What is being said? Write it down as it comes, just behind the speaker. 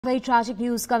Very tragic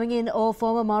news coming in of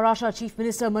former Maharashtra Chief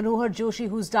Minister Manohar Joshi,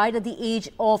 who's died at the age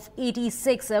of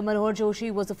 86. Manohar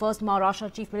Joshi was the first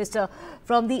Maharashtra Chief Minister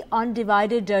from the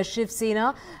undivided Shiv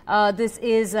Sena. This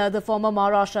is the former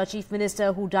Maharashtra Chief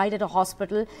Minister who died at a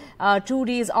hospital 2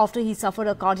 days after he suffered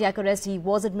a cardiac arrest. He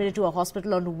was admitted to a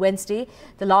hospital on Wednesday.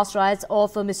 The last rites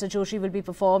of Mr Joshi will be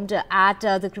performed at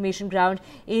the cremation ground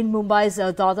in Mumbai's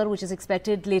Dadar, which is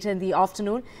expected later in the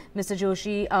afternoon. Mr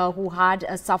Joshi, who had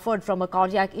suffered from a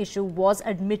cardiac issue, was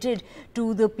admitted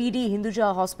to the PD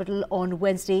Hinduja Hospital on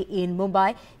Wednesday in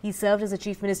Mumbai. He served as a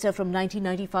chief minister from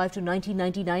 1995 to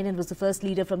 1999 and was the first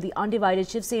leader from the undivided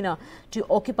Shiv Sena to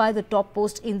occupy the top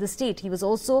post in the state. He was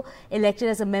also elected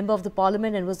as a member of the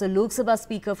parliament and was the Lok Sabha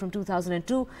speaker from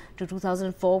 2002 to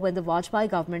 2004 when the Vajpayee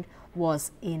government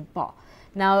was in power.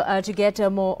 Now, to get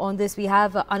more on this, we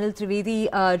have Anil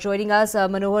Trivedi joining us,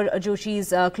 Manohar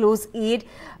Joshi's close aide.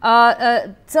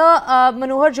 Sir,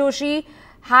 Manohar Joshi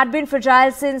had been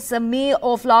fragile since May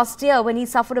of last year when he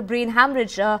suffered a brain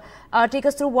hemorrhage. Take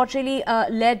us through what really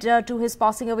led to his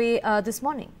passing away this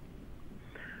morning.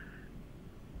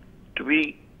 To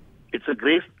me, it's a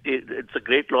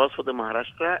great loss for the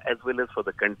Maharashtra as well as for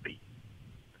the country.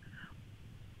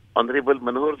 Honorable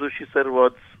Manohar Joshi sir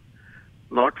was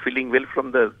not feeling well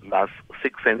from the last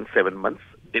 6 and 7 months.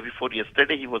 Day before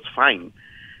yesterday, he was fine,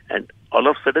 and all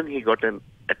of a sudden he got an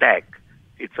attack.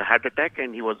 It's a heart attack,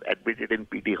 and he was admitted in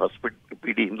PD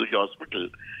Hinduja Hospital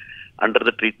under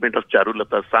the treatment of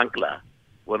Charulata Sankla,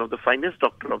 one of the finest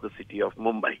doctors of the city of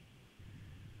Mumbai.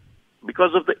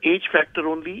 Because of the age factor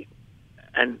only,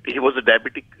 and he was a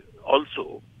diabetic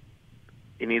also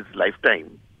in his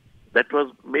lifetime, that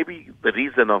was maybe the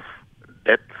reason of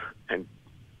death. And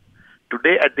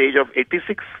today, at the age of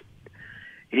 86,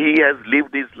 he has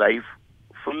lived his life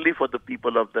fully for the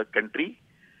people of the country.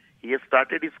 He has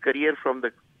started his career from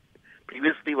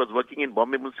previously he was working in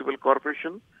Bombay Municipal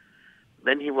Corporation.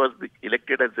 Then he was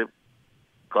elected as a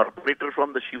corporator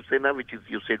from the Shiv Sena, which is,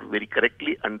 you said very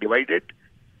correctly, undivided.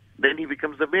 Then he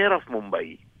becomes the mayor of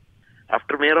Mumbai.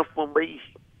 After mayor of Mumbai,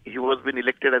 he was been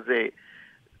elected as a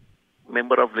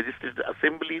member of Legislative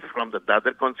Assembly from the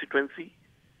Dadar constituency.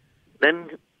 Then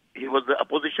he was the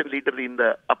opposition leader in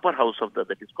the upper house of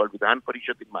that is called Vidhan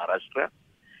Parishad in Maharashtra.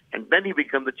 And then he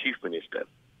became the chief minister.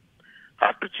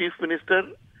 After chief minister,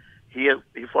 he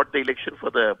fought the election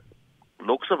for the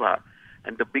Lok Sabha,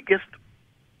 and the biggest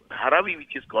Dharavi,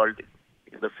 which is called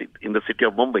in the city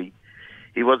of Mumbai,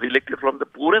 he was elected from the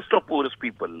poorest of poorest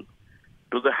people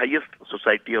to the highest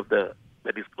society of that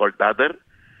is called Dadar,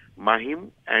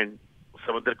 Mahim, and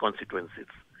some other constituencies.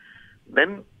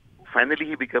 Then finally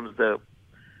he becomes the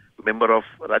member of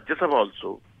Rajya Sabha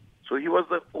also. So he was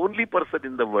the only person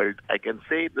in the world, I can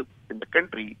say, in the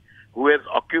country, who has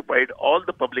occupied all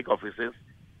the public offices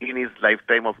in his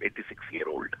lifetime of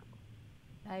 86-year-old.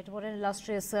 Right, what an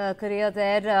illustrious career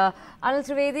there. Anil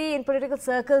Trivedi, in political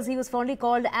circles, he was fondly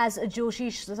called as Joshi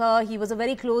sir. He was a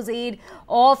very close aide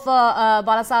of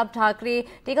Balasaheb Thackeray.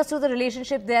 Take us through the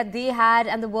relationship that they had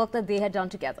and the work that they had done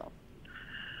together.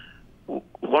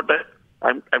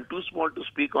 I'm too small to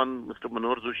speak on Mr.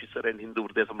 Manohar Joshi sir and Hindu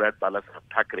Hriday Samrat Balasaheb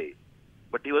Thackeray,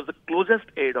 but he was the closest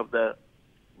aide of the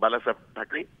Balasaheb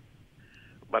Thackeray.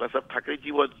 Balasaheb Thackeray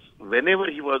ji was, whenever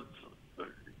he was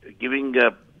giving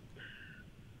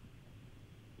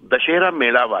Dashera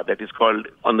Melava, that is called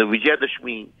on the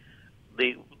Vijayadashmi,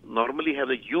 they normally have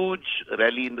a huge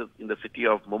rally in the city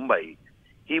of Mumbai.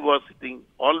 He was sitting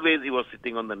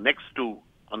on the next to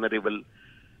Honorable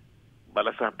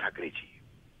Balasaheb Thackeray ji.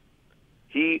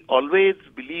 He always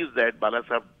believes that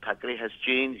Balasaheb Thackeray has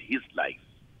changed his life.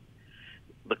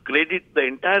 The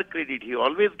entire credit, he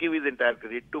always gives his entire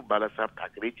credit to Balasaheb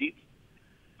Thackeray ji's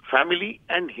family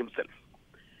and himself.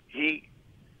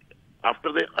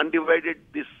 After the undivided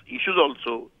these issues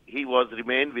also, he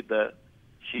remained with the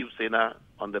Shiv Sena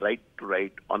on the right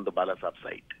on the Balasaheb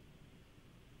side.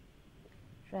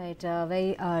 Right,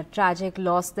 very tragic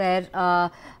loss there.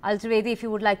 Anil Trivedi, if you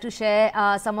would like to share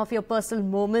some of your personal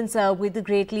moments with the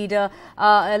great leader.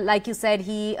 Like you said,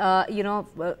 he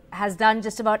has done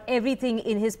just about everything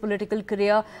in his political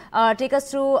career. Take us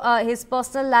through his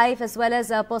personal life as well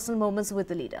as personal moments with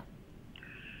the leader.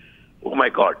 Oh my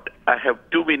God, I have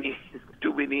too many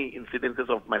incidences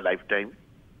of my lifetime.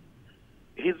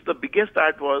 The biggest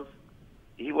art was,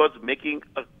 he was making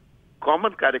a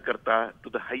common karyakarta to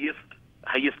the highest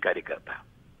karyakarta.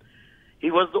 He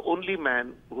was the only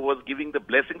man who was giving the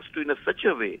blessings to in such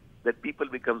a way that people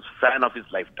becomes fan of his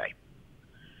lifetime.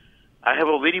 I have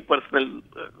a very personal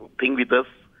thing with us.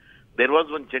 There was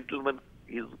one gentleman,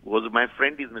 was my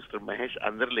friend, is Mr. Mahesh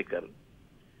Andarlekar.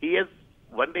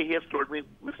 One day he has told me,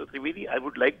 Mr. Trivedi, I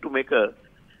would like to make a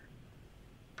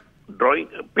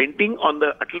painting on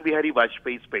the Atal Bihari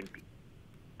Vajpayee's painting.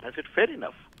 I said, fair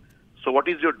enough. So what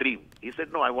is your dream? He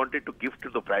said, no, I wanted to give to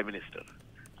the Prime Minister.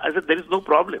 I said, there is no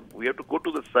problem. We have to go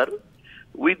to the sir.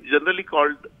 We generally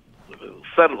called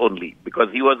sir only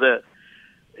because he was a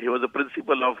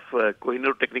principal of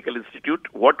Kohinoor Technical Institute.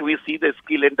 What we see, the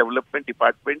skill and development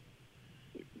department,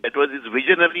 that was his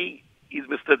visionary, is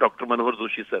Mr. Dr. Manohar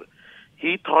Joshi, sir.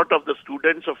 He thought of the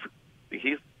students who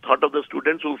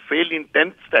fail in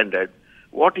 10th standard,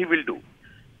 what he will do.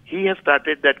 He has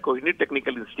started that Kohinoor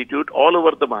Technical Institute all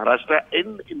over the Maharashtra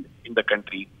in the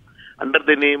country under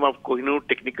the name of Kohinoor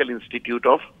Technical Institute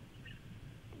of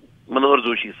Manohar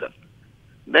Joshi, sir.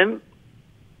 Then,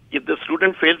 if the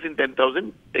student fails in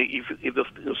 10,000, if the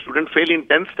student fail in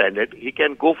 10th standard, he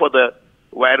can go for the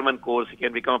wireman course, he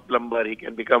can become a plumber, he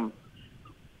can become,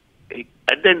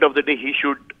 at the end of the day, he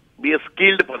should be a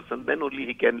skilled person, then only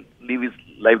he can live his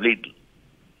livelihood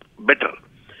better.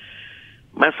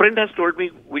 My friend has told me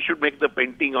we should make the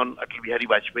painting on Atal Bihari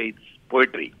Vajpayee's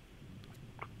poetry.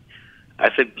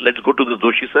 I said, let's go to the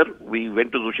Joshi sir. We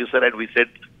went to Joshi sir and we said,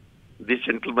 this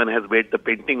gentleman has made the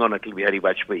painting on Atal Bihari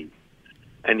Vajpayee.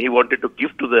 And he wanted to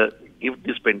give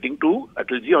this painting to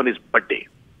Atalji on his birthday.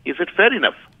 He said, fair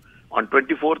enough. On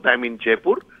 24th, I'm in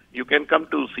Jaipur. You can come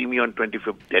to see me on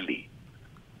 25th, Delhi.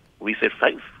 We said,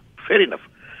 fine, fair enough.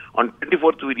 On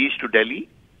 24th, we reached to Delhi.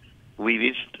 We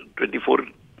reached 24th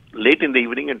late in the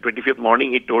evening, and 25th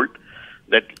morning, he told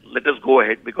that let us go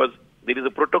ahead because there is a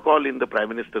protocol in the Prime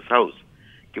Minister's house.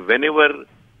 Whenever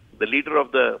the leader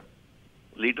of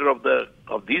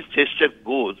these gesture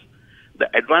goes, the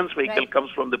advance vehicle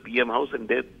comes from the PM house, and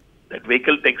that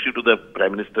vehicle takes you to the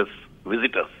Prime Minister's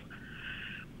visitors.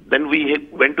 Then we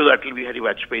went to the Atal Bihari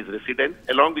Vajpayee's residence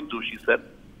along with Joshi sir.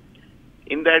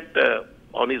 In that,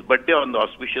 on his birthday, on the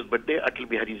auspicious birthday, Atal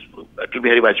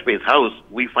Bihari Vajpayee's house,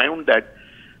 we found that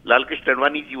Lal Krishna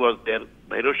Advani ji was there,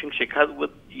 Bhairav Singh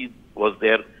Shekhawat ji was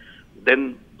there,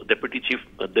 then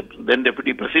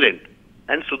Deputy President,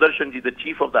 and Sudarshan ji, the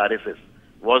chief of the RSS,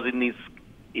 was in his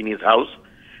house,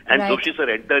 and Joshi sir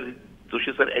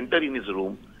entered in his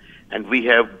room, and we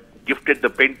have gifted the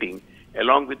painting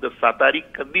along with the Satari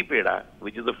Kandi Peda,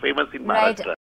 which is famous in Maharashtra.